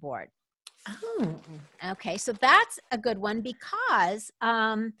vision board. Oh, okay. So that's a good one, because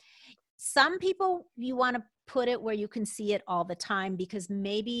some people, you want to put it where you can see it all the time, because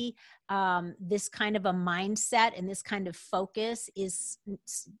maybe this kind of a mindset and this kind of focus is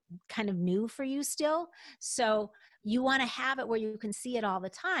kind of new for you still. So you want to have it where you can see it all the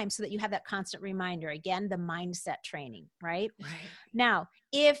time, so that you have that constant reminder. Again, the mindset training, right? Right. Now,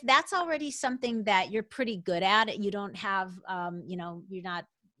 if that's already something that you're pretty good at, you don't have, you're not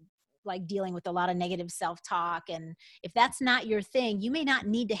like dealing with a lot of negative self-talk, and if that's not your thing, you may not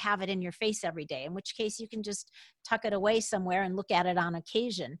need to have it in your face every day, in which case you can just tuck it away somewhere and look at it on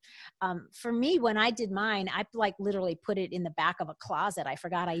occasion. For me, when I did mine, I like literally put it in the back of a closet. I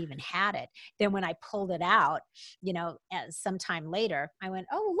forgot I even had it. Then when I pulled it out, sometime later, I went,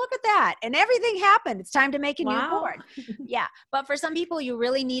 oh, look at that, and everything happened. It's time to make a new board. Yeah, but for some people, you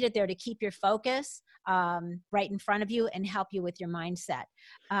really need it there to keep your focus right in front of you and help you with your mindset.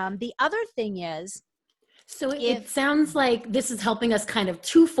 The other thing is, so it sounds like this is helping us kind of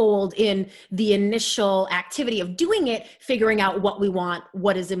twofold in the initial activity of doing it, figuring out what we want,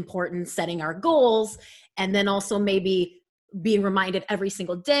 what is important, setting our goals, and then also maybe being reminded every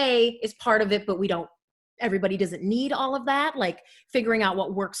single day is part of it, but everybody doesn't need all of that, like figuring out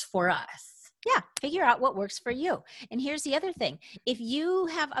what works for us. Yeah, figure out what works for you. And here's the other thing. If you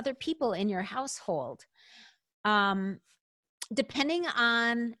have other people in your household, depending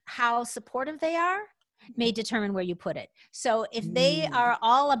on how supportive they are, may determine where you put it. So if they are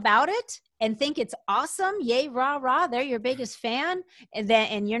all about it and think it's awesome, yay, rah, rah, they're your biggest fan,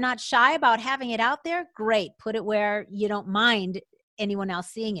 and you're not shy about having it out there, great. Put it where you don't mind anyone else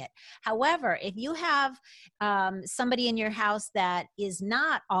seeing it. However, if you have somebody in your house that is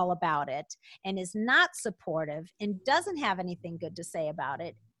not all about it and is not supportive and doesn't have anything good to say about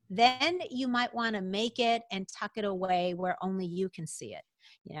it, then you might want to make it and tuck it away where only you can see it,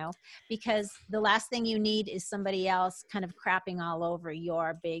 because the last thing you need is somebody else kind of crapping all over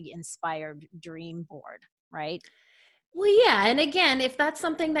your big inspired dream board, right? Well, yeah. And again, if that's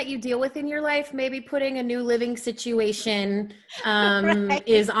something that you deal with in your life, maybe putting a new living situation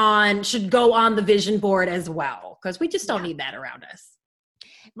Right. should go on the vision board as well, because we just don't need that around us.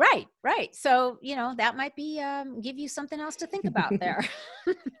 Right. So, that might be, give you something else to think about there.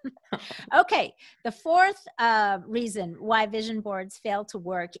 Okay. The fourth reason why vision boards fail to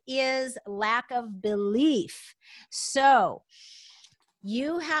work is lack of belief. So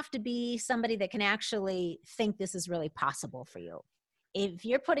you have to be somebody that can actually think this is really possible for you. If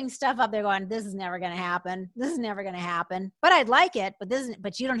you're putting stuff up there going, this is never going to happen, but I'd like it,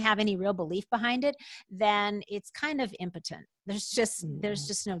 but you don't have any real belief behind it, then it's kind of impotent. There's just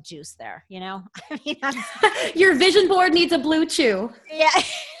no juice there, I mean, your vision board needs a blue chew. Yeah,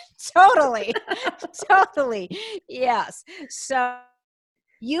 totally. Totally. Yes. So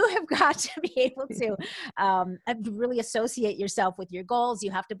you have got to be able to really associate yourself with your goals.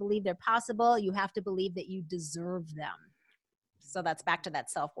 You have to believe they're possible. You have to believe that you deserve them. So that's back to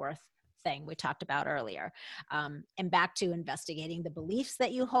that self-worth thing we talked about earlier, and back to investigating the beliefs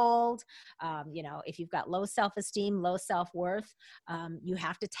that you hold. If you've got low self-esteem, low self-worth, you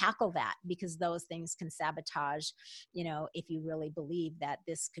have to tackle that, because those things can sabotage, if you really believe that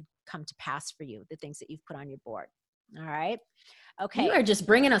this could come to pass for you, the things that you've put on your board. All right. Okay. You are just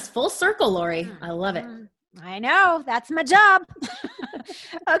bringing us full circle, Lori. I love it. I know. That's my job.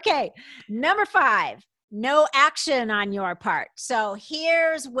 Okay. Number 5. No action on your part. So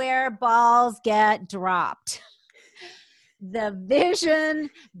here's where balls get dropped. The vision,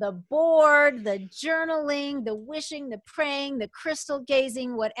 the board, the journaling, the wishing, the praying, the crystal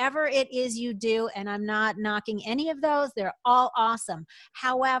gazing, whatever it is you do, and I'm not knocking any of those, they're all awesome.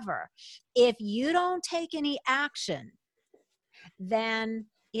 However, if you don't take any action, then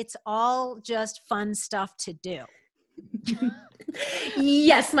it's all just fun stuff to do.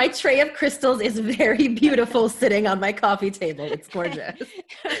 Yes, my tray of crystals is very beautiful sitting on my coffee table. It's gorgeous.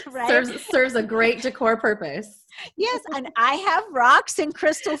 Right? Serves a great decor purpose. Yes, and I have rocks and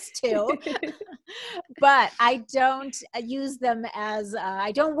crystals too, but I don't use them as,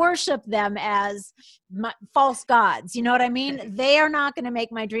 I don't worship them as false gods. You know what I mean? They are not going to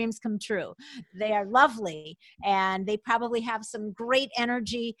make my dreams come true. They are lovely, and they probably have some great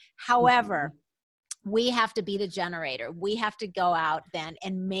energy. However, we have to be the generator. We have to go out then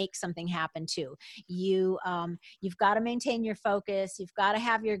and make something happen too. You've got to maintain your focus. You've got to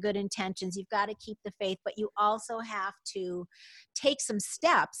have your good intentions. You've got to keep the faith, but you also have to take some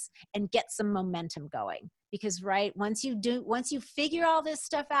steps and get some momentum going. Because once you figure all this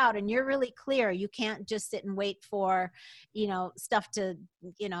stuff out and you're really clear, you can't just sit and wait for, stuff to,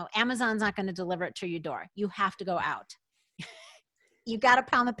 Amazon's not going to deliver it to your door. You have to go out. You got to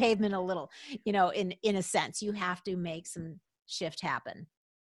pound the pavement a little, in a sense. You have to make some shift happen.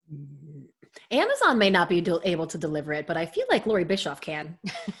 Mm. Amazon may not be able to deliver it, but I feel like Lori Bischoff can.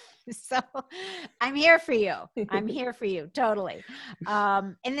 So I'm here for you. I'm here for you. Totally.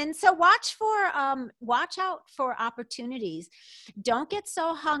 And then so watch out for opportunities. Don't get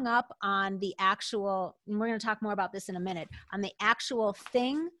so hung up on the actual, and we're going to talk more about this in a minute, on the actual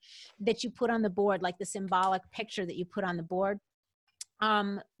thing that you put on the board, like the symbolic picture that you put on the board.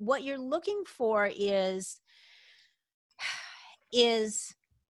 What you're looking for is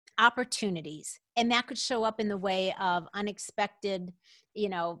opportunities, and that could show up in the way of unexpected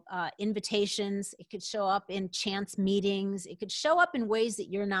invitations. It could show up in chance meetings. It could show up in ways that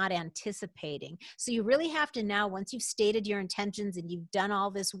you're not anticipating. So you really have to now, once you've stated your intentions and you've done all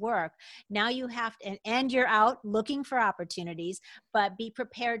this work, now you have to, and you're out looking for opportunities, but be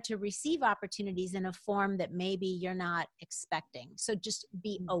prepared to receive opportunities in a form that maybe you're not expecting. So just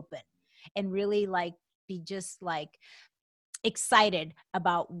be open and really be just excited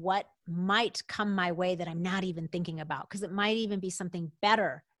about what might come my way that I'm not even thinking about, because it might even be something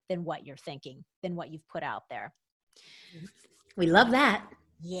better than what you're thinking, than what you've put out there. We love that.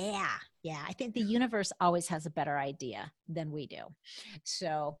 Yeah. I think the universe always has a better idea than we do.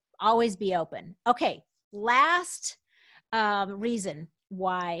 So always be open. Okay. Last reason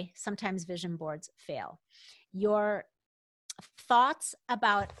why sometimes vision boards fail. Your thoughts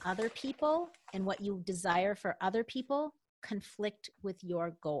about other people and what you desire for other people conflict with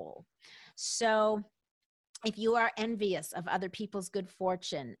your goal. So if you are envious of other people's good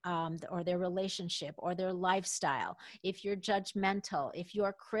fortune, or their relationship or their lifestyle, if you're judgmental, if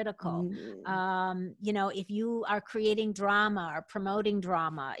you're critical, if you are creating drama or promoting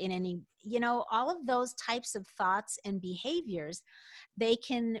drama in any, all of those types of thoughts and behaviors, they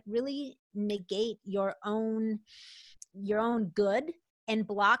can really negate your own good and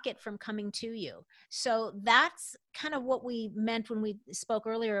block it from coming to you. So that's kind of what we meant when we spoke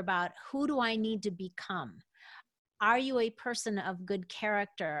earlier about who do I need to become? Are you a person of good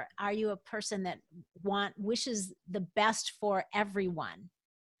character? Are you a person that wishes the best for everyone?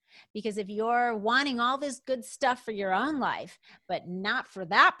 Because if you're wanting all this good stuff for your own life, but not for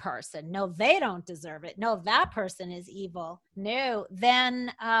that person, no, they don't deserve it. No, that person is evil. No,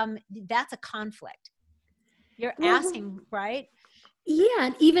 then that's a conflict. You're asking, right? Yeah.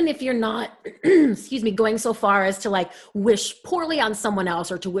 And even if you're not, excuse me, going so far as to wish poorly on someone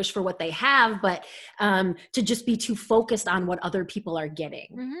else or to wish for what they have, but to just be too focused on what other people are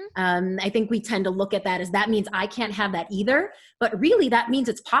getting. Mm-hmm. I think we tend to look at that as that means I can't have that either. But really that means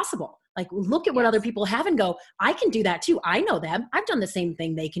it's possible. Look at what other people have and go, I can do that too. I know them. I've done the same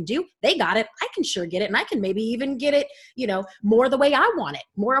thing they can do. They got it. I can sure get it. And I can maybe even get it, more the way I want it,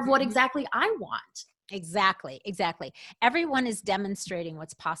 more of what exactly I want. Exactly. Everyone is demonstrating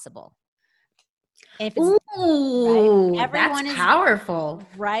what's possible. If it's, ooh, right, that's powerful.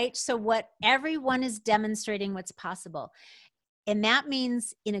 Right? So everyone is demonstrating what's possible. And that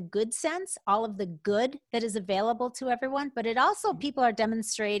means, in a good sense, all of the good that is available to everyone, but it also, people are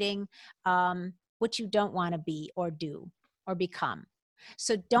demonstrating what you don't want to be or do or become.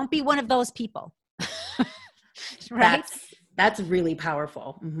 So don't be one of those people. Right? That's really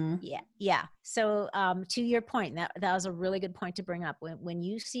powerful. Mm-hmm. Yeah. So to your point, that was a really good point to bring up. When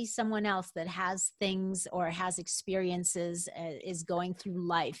you see someone else that has things or has experiences, is going through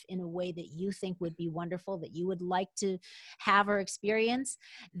life in a way that you think would be wonderful, that you would like to have or experience,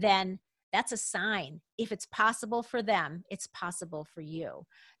 then that's a sign. If it's possible for them, it's possible for you.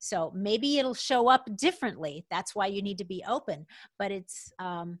 So maybe it'll show up differently. That's why you need to be open, but it's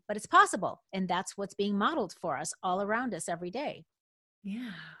possible. And that's what's being modeled for us all around us every day.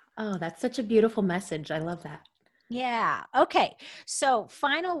 Yeah. Oh, that's such a beautiful message. I love that. Yeah. Okay. So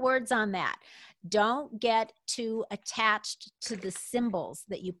final words on that. Don't get too attached to the symbols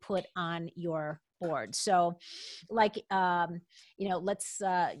that you put on your board. So let's back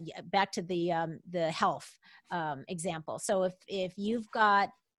to the health example. So if you've got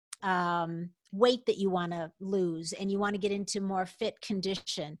weight that you want to lose and you want to get into more fit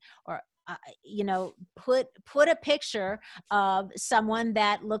condition, or put a picture of someone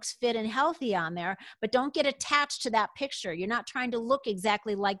that looks fit and healthy on there, but don't get attached to that picture. You're not trying to look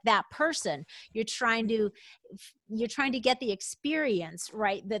exactly like that person. You're trying to get the experience,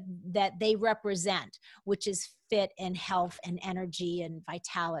 right, that they represent, which is fit and health and energy and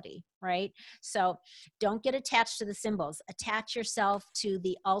vitality, right? So don't get attached to the symbols. Attach yourself to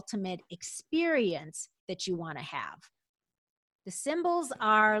the ultimate experience that you want to have. The symbols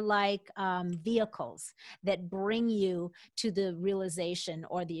are like vehicles that bring you to the realization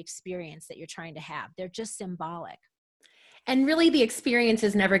or the experience that you're trying to have. They're just symbolic. And really the experience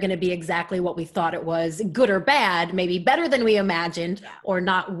is never going to be exactly what we thought it was, good or bad, maybe better than we imagined, or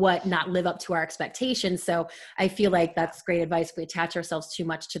not live up to our expectations. So I feel like that's great advice. If we attach ourselves too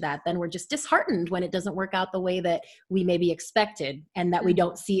much to that, then we're just disheartened when it doesn't work out the way that we maybe expected and that we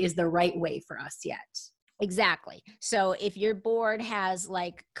don't see is the right way for us yet. Exactly. So if your board has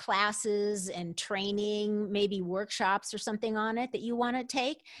like classes and training, maybe workshops or something on it that you want to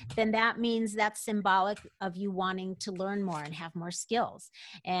take, then that means that's symbolic of you wanting to learn more and have more skills.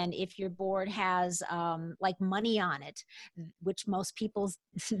 And if your board has like money on it, which most people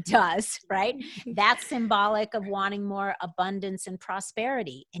does, right? That's symbolic of wanting more abundance and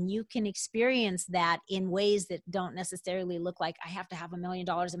prosperity. And you can experience that in ways that don't necessarily look like I have to have $1 million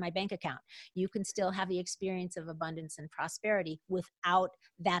in my bank account. You can still have the experience of abundance and prosperity without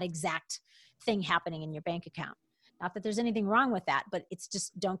that exact thing happening in your bank account. Not that there's anything wrong with that, but it's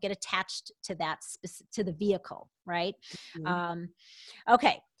just don't get attached to that, to the vehicle, right? Mm-hmm.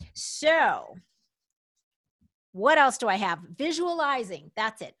 Okay, so what else do I have? Visualizing.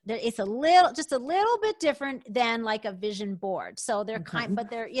 That's it. It's just a little bit different than like a vision board. So they're but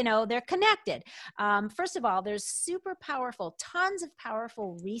they're connected. First of all, there's tons of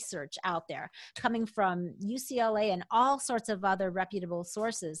powerful research out there coming from UCLA and all sorts of other reputable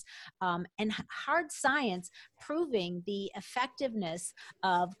sources, and hard science proving the effectiveness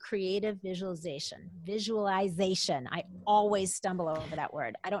of creative visualization. Visualization. I always stumble over that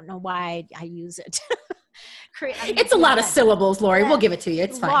word. I don't know why I use it. It's a lot of syllables, Lori. We'll give it to you.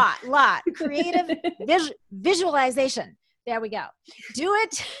 It's fine. Lot. Creative visualization. There we go. Do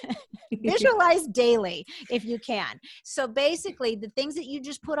it. Visualize daily if you can. So basically the things that you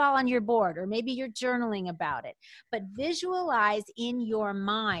just put all on your board, or maybe you're journaling about it, but visualize in your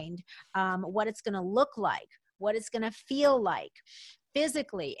mind what it's going to look like, what it's going to feel like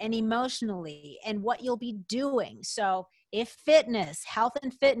physically and emotionally, and what you'll be doing. So if health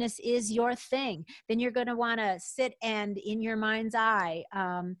and fitness is your thing, then you're going to want to sit and in your mind's eye,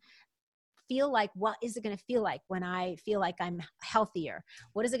 feel like, what is it going to feel like when I feel like I'm healthier?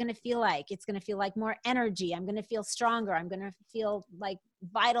 What is it going to feel like? It's going to feel like more energy. I'm going to feel stronger. I'm going to feel like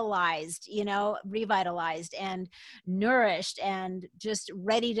vitalized, revitalized and nourished and just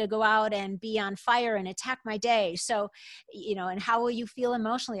ready to go out and be on fire and attack my day. So, and how will you feel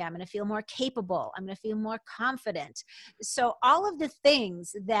emotionally? I'm going to feel more capable. I'm going to feel more confident. So all of the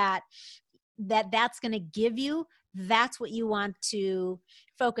things that's going to give you, that's what you want to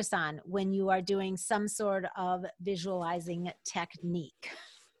focus on when you are doing some sort of visualizing technique.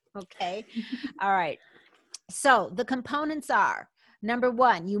 Okay. All right. So the components are, number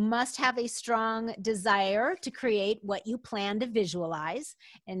one, you must have a strong desire to create what you plan to visualize.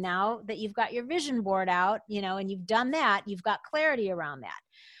 And now that you've got your vision board out, and you've done that, you've got clarity around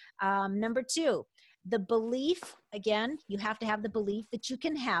that. Number two, the belief, again, you have to have the belief that you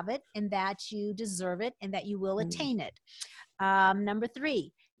can have it and that you deserve it and that you will attain it. Number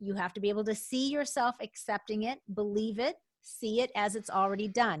three, you have to be able to see yourself accepting it, believe it, see it as it's already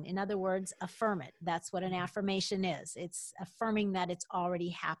done. In other words, affirm it. That's what an affirmation is. It's affirming that it's already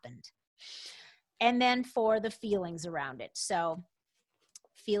happened. And then for the feelings around it. So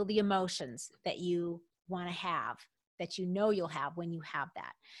feel the emotions that you want to have, that you'll have when you have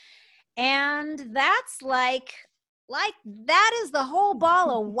that. And that's like that is the whole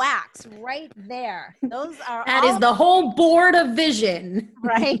ball of wax right there. That is the whole board of vision.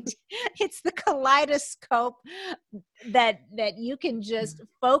 Right? It's the kaleidoscope that you can just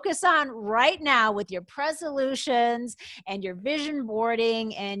focus on right now with your resolutions and your vision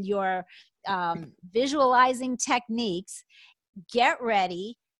boarding and your visualizing techniques. Get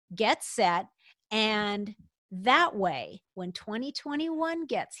ready, get set, and that way, when 2021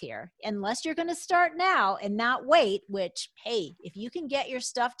 gets here, unless you're going to start now and not wait, which, hey, if you can get your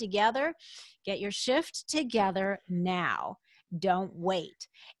stuff together, get your shift together now. Don't wait.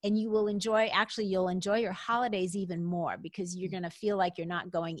 And you'll enjoy your holidays even more, because you're going to feel like you're not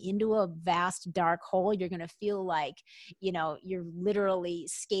going into a vast dark hole. You're going to feel like, you're literally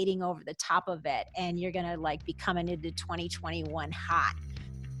skating over the top of it, and you're going to be coming into 2021 hot.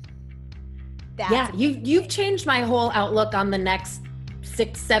 You've changed my whole outlook on the next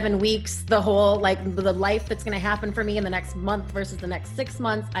 6-7 weeks, the whole the life that's going to happen for me in the next month versus the next 6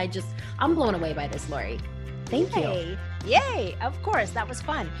 months. I'm blown away by this, Lori. Thank you. Yay. Of course. That was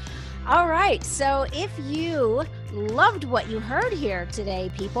fun. All right. So if you loved what you heard here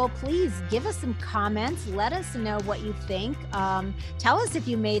today, people. Please give us some comments. Let us know what you think. Tell us if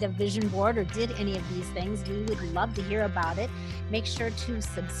you made a vision board or did any of these things. We would love to hear about it. Make sure to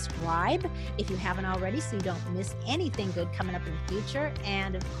subscribe if you haven't already so you don't miss anything good coming up in the future.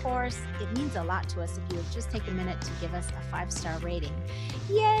 And of course, it means a lot to us if you would just take a minute to give us a 5-star rating.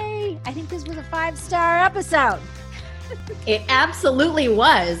 Yay! I think this was a 5-star episode. It absolutely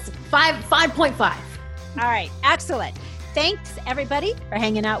was. 5.5. All right, excellent. Thanks, everybody, for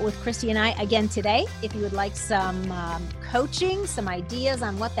hanging out with Christy and I again today. If you would like some coaching, some ideas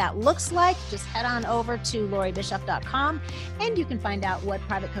on what that looks like, just head on over to LoriBischoff.com, and you can find out what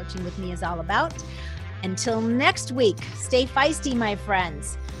private coaching with me is all about. Until next week, stay feisty, my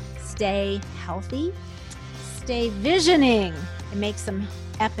friends. Stay healthy, stay visioning, and make some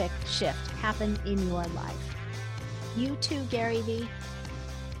epic shift happen in your life. You too, Gary Vee.